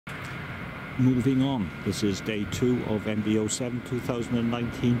moving on. This is day 2 of MBO7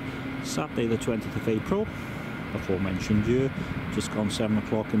 2019, Saturday the 20th of April, aforementioned year. Just gone 7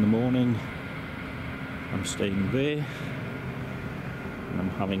 o'clock in the morning. I'm staying there and I'm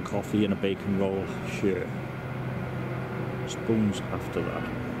having coffee and a bacon roll here. Spoons after that.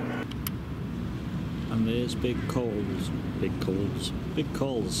 And there's Big Coals,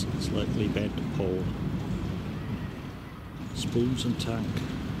 slightly bent pole. Spoons and tank.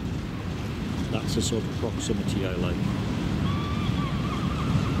 That's the sort of proximity I like.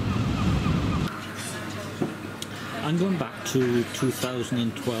 I'm going back to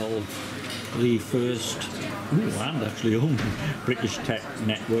 2012, the first and actually only British Tech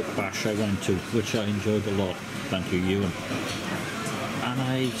Network bash I went to, which I enjoyed a lot. Thank you, Ewan. And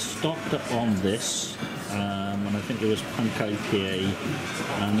I stopped up on this, and I think it was Punk IPA,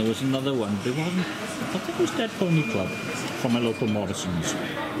 and there was another one. There wasn't. I think it was Dead Pony Club from my local Morrison's.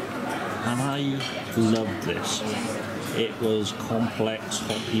 And I loved this. It was complex,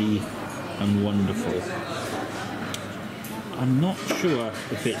 hoppy and wonderful. I'm not sure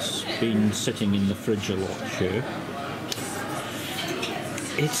if it's been sitting in the fridge a lot here.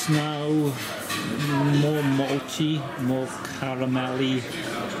 It's now more malty, more caramelly.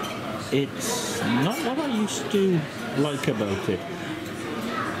 It's not what I used to like about it.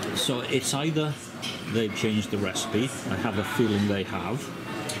 So it's either they've changed the recipe, I have a feeling they have,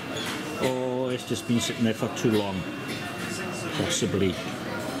 or it's just been sitting there for too long, possibly.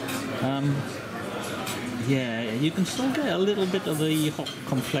 Yeah, you can still get a little bit of the hop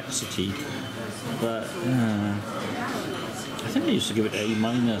complexity, but I think I used to give it A-.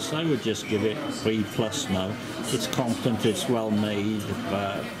 I would just give it 3+ now. It's competent, it's well made,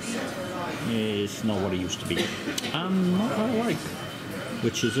 but it's not what it used to be. And not what I like,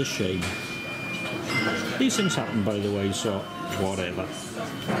 which is a shame. These things happen, by the way, so whatever.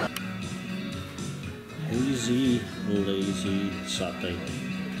 Hazy, lazy Saturday.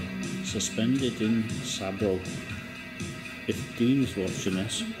 Suspended in Sabro. If Dean's watching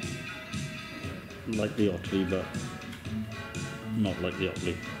this, like the Otley, but not like the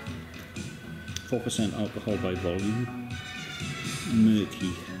Otley. 4% alcohol by volume.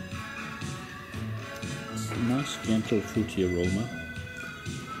 Murky. Nice gentle fruity aroma.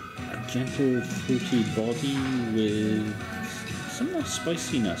 A gentle fruity body with some nice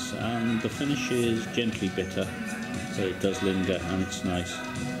spiciness, and the finish is gently bitter, so it does linger and it's nice.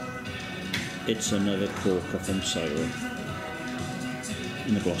 It's another corker from Cyril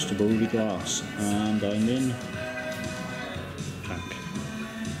in the Gloucester Brewery glass, and I'm in tank.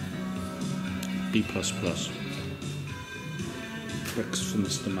 B++. Bricks for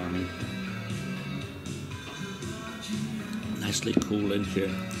Mr. Manning. Nicely cool in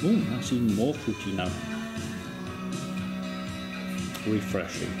here. Oh, that's even more fruity now.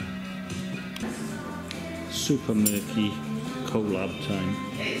 Refreshing. Super murky collab time.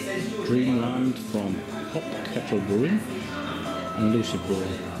 Dreamland from Hop Kettle Brewing and Lucid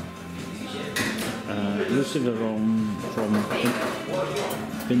Brewing. Lucid are on from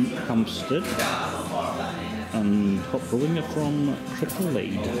Hampstead, and Hop Brewing are from Triple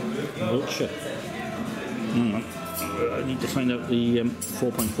Aid, Wiltshire. I need to find out the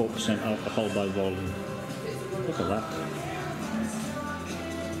 4.4% alcohol by volume. Look at that.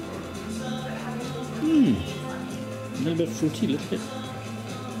 A little bit fruity, a little bit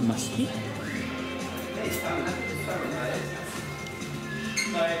musky.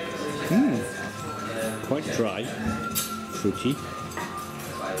 Quite dry, fruity.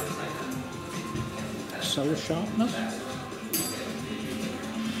 Sour sharpness.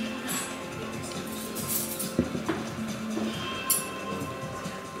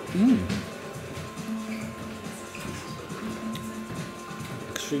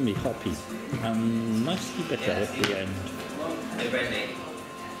 Extremely hoppy and nicely bitter at the end.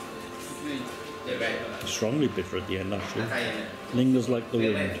 Strongly bitter at the end, actually. Lingers like the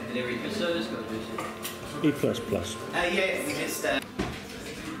wind. B++.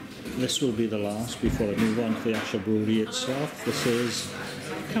 This will be the last before I move on to the actual brewery itself. This is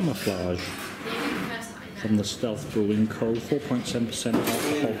Camouflage from the Stealth Brewing Co. 4.7%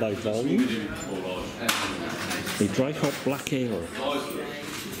 alcohol by volume. A dry hop black ale.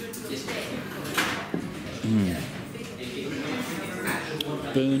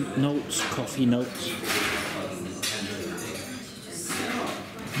 Burnt notes, coffee notes.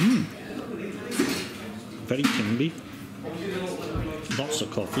 Very tingly. Lots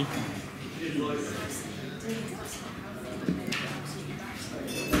of coffee.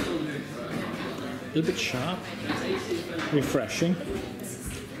 A little bit sharp, refreshing.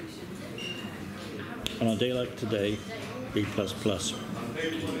 On a day like today, B++.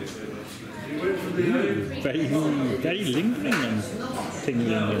 Very, very lingering and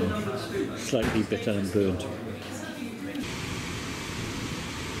tingling and slightly bitter and burnt.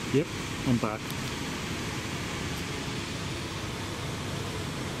 Yep, I'm back.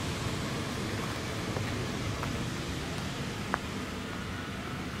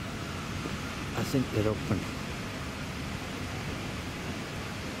 I think they're open.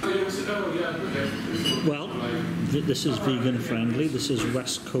 Well, this is vegan friendly. This is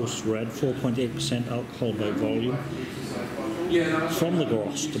West Coast Red, 4.8% alcohol by volume. From the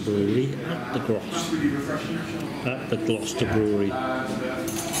Gloucester Brewery at the Gloucester Brewery.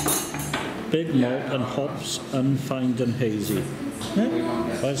 Big malt and hops, unfined and hazy.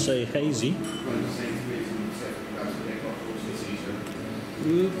 I say hazy.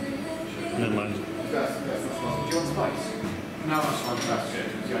 Never mind. Do you want spice? No, that's fantastic.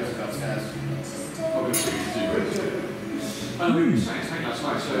 You guys are upstairs. That's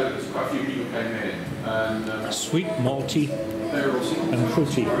nice. So there's quite a few people came in. And, sweet, malty, and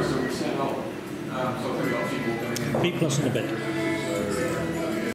fruity. B+ in a bit.